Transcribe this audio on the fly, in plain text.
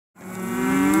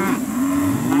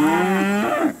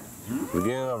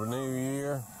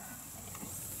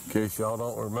case y'all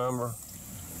don't remember,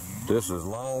 this is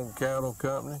Long Cattle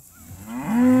Company,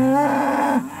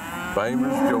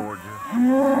 Heifers,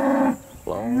 Georgia.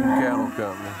 Long Cattle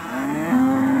Company.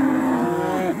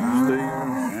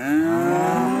 Stevens.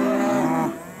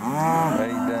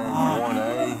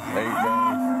 8-1A,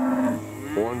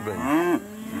 8-1B.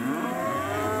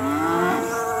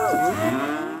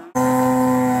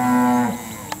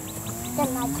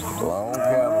 Long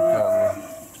Cattle Company,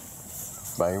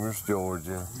 Heifers,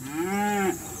 Georgia.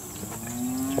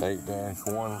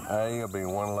 8-1A will be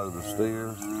one load of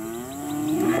steers.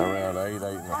 Around 8,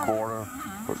 8.25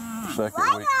 for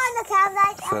second week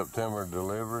September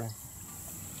delivery.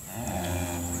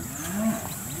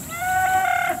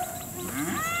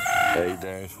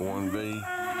 8-1B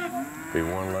be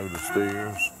one load of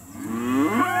steers.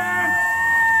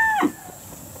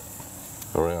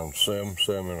 Around 7,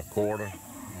 7.25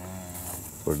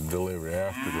 for delivery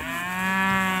after the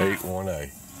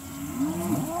 8-1A.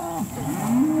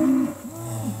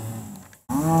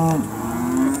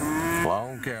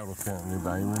 Long Cattle Company,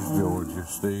 Heifers, Georgia,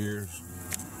 steers,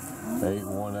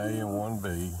 8-1A and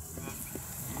 1B.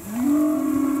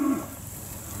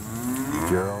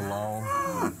 Carroll Long,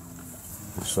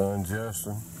 his son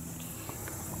Justin.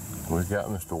 We've got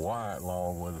Mr. Wyatt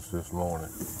Long with us this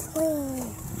morning,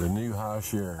 the new high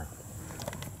sheriff.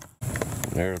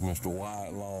 There's Mr.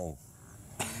 Wyatt Long,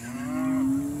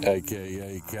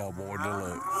 aka Cowboy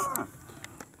Deluxe.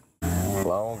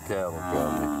 Long Cattle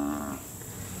Company.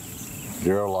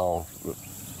 Carroll Long,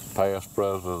 past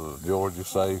president of the Georgia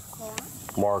Safe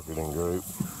Marketing Group.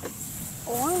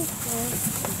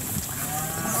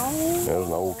 There's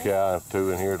an old cow and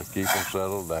 2 in here to keep them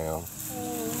settled down.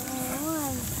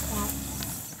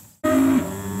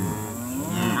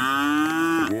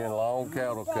 Again, Long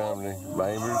Cattle Company,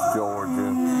 Heifers,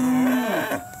 Georgia.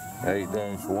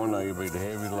 8-1A will be the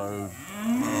heavy load,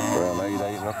 around 8,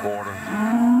 8.25.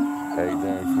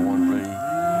 8-1B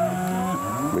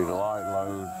be the light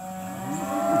load,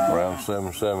 around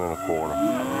 7,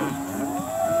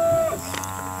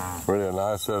 7.25. Really a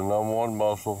nice set of #1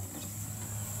 muscle,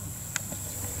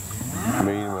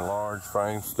 medium and large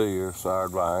frame steers,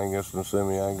 sired by Angus and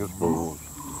semi-Angus bulls.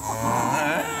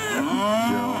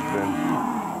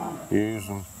 Gerald's been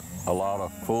using a lot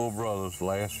of full brothers the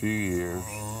last few years.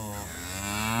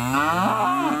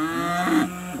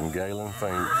 And Galen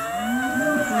Finks.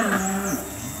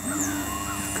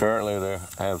 Currently they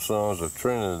have sons of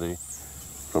Trinity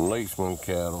from Leachman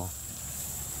Cattle.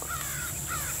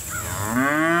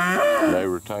 They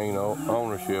retain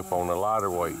ownership on the lighter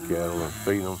weight cattle and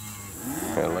feed them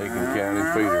at Lincoln County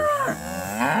feeders.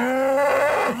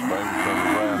 Baby from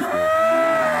Nebraska.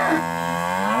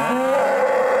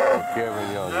 Kevin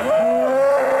Young.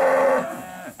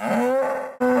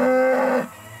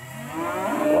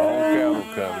 Long Cattle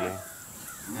Company,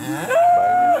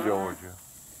 Heifers, Georgia.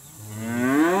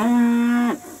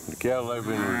 The cattle they've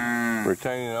been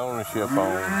retaining ownership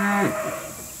on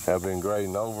have been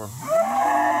grading over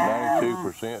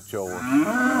 92% choice.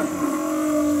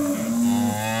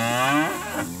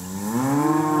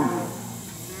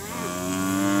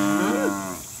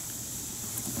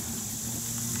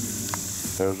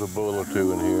 There's a bull or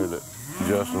 2 in here that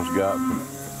Justin's got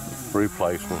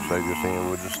replacements. They just in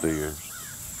with the steers.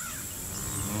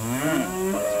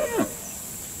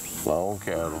 Long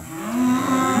cattle.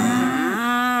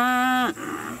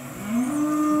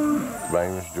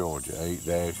 Heifers, Georgia,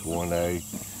 8-1A,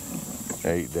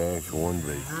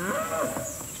 8-1B.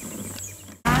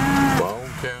 Long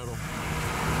cattle.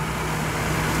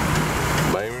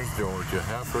 Heifers, Georgia,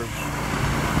 Heifers.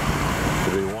 To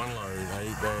be one load,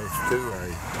 8-2A.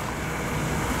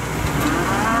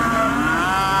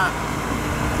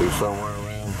 Be somewhere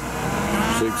around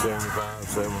 675,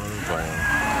 700 pounds.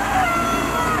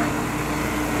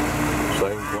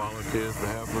 Same quality as the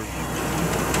Heifers.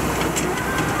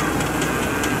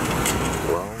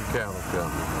 Long Cattle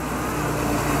Company.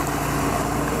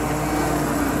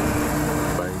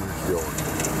 Heifers, Georgia.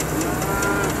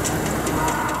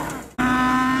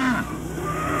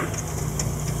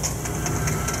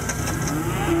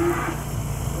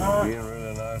 Again,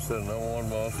 really nice set of #1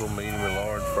 muscle, medium and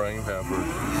large frame Heifers.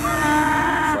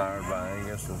 Sired by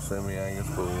Angus and semi-Angus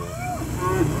bulls.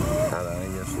 Out of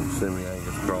Angus and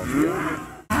semi-Angus cross cattle.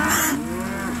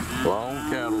 Long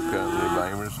Cattle Company,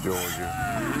 Heifers, Georgia.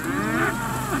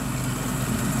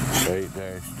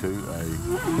 8-2A.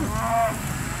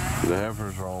 The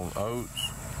Heifers are on oats,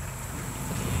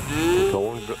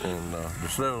 corn, and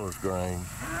distiller's grain.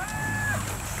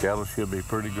 Cattle should be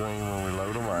pretty green when we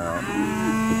load them out.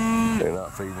 They're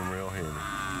not feeding them real heavy.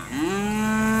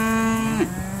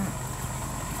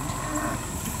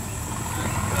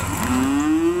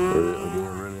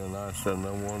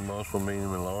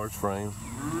 large frame.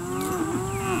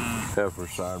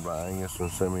 Heifers sired by Angus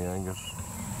and semi-Angus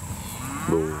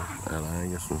bull and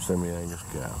Angus and semi-Angus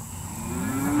cow.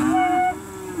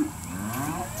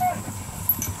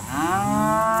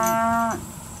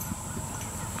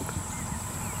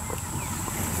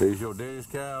 These your daddy's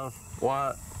cows,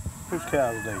 White? Whose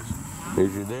cows are these?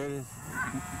 These your daddy's?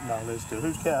 No, let's do.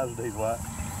 Whose cows are these, White?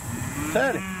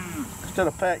 Teddy. Instead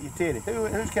of pat your titty.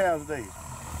 Whose cows are these?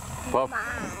 Pup.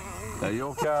 Now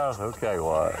your cows? Okay,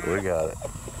 White, we got it.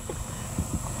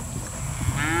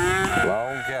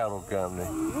 Long Cattle Company.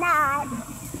 Not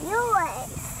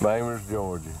yours. Mamers,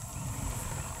 Georgia.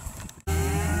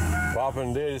 Papa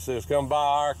and Daddy says, come buy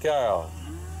our cows.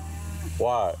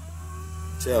 White.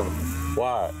 Tell him.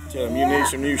 White. Tell him you need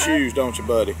some new shoes, don't you,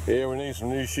 buddy? Yeah, we need some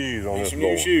new shoes on Need this some boy.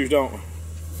 new shoes, don't we?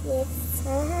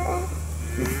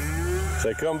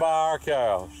 Say, come buy our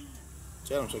cows.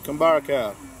 Tell him, say, come buy a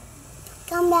cow.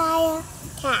 Come buy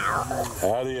a cow.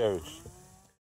 Adios.